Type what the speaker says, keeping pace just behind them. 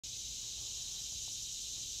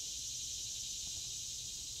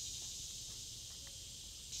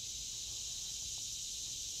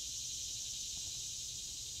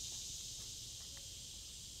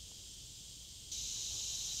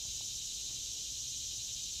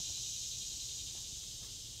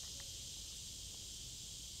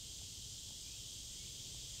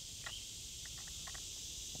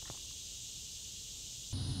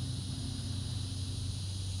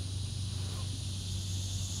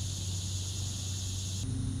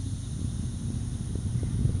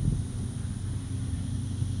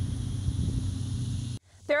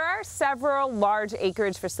There are several large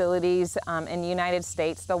acreage facilities in the United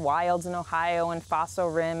States, the Wilds in Ohio and Fossil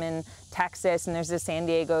Rim in Texas, and there's the San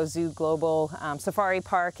Diego Zoo Global Safari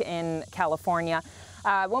Park in California.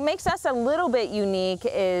 What makes us a little bit unique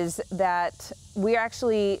is that we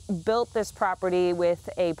actually built this property with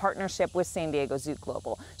a partnership with San Diego Zoo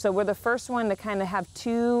Global. So we're the first one to kind of have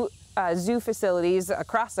two zoo facilities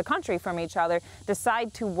across the country from each other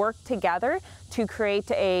decide to work together to create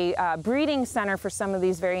a breeding center for some of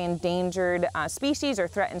these very endangered species or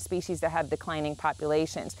threatened species that have declining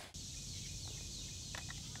populations.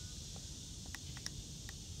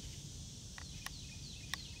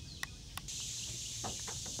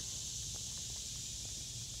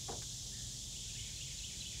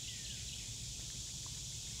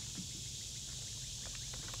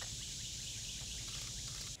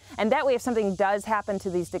 And that way, if something does happen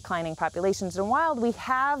to these declining populations in wild, we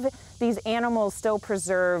have these animals still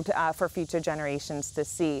preserved for future generations to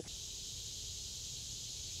see.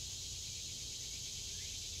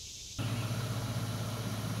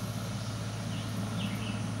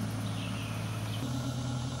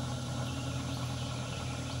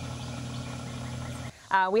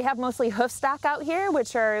 We have mostly hoof stock out here,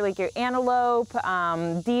 which are like your antelope,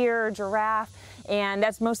 deer, giraffe, and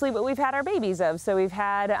that's mostly what we've had our babies of. So we've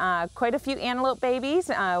had quite a few antelope babies,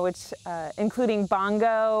 including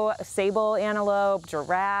bongo, sable antelope,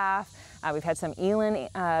 giraffe. We've had some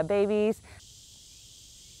eland babies.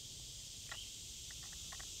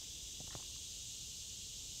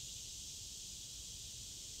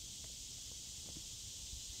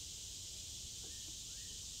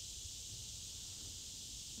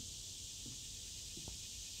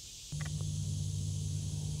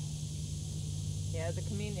 Yeah, as a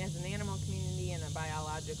community, as an animal community and a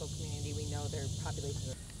biological community, we know their populations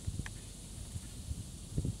are...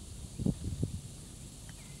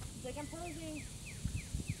 It's like I'm posing.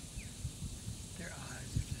 Their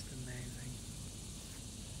eyes are just amazing.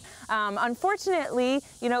 Unfortunately,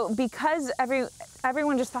 you know, because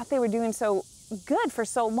everyone just thought they were doing so good for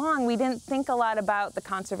so long, we didn't think a lot about the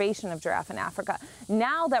conservation of giraffe in Africa.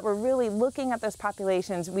 Now that we're really looking at those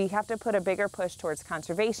populations, we have to put a bigger push towards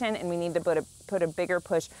conservation, and we need to put a bigger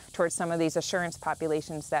push towards some of these assurance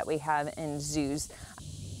populations that we have in zoos.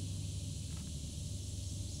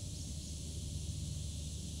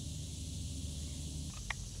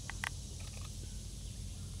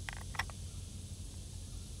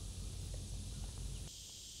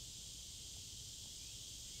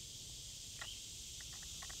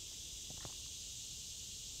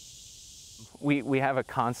 We have a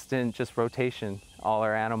constant just rotation. All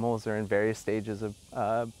our animals are in various stages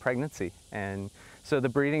of pregnancy, and so the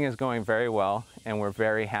breeding is going very well, and we're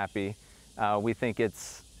very happy. We think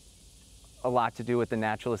it's a lot to do with the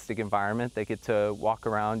naturalistic environment. They get to walk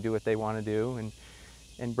around, do what they want to do,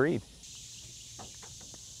 and breed.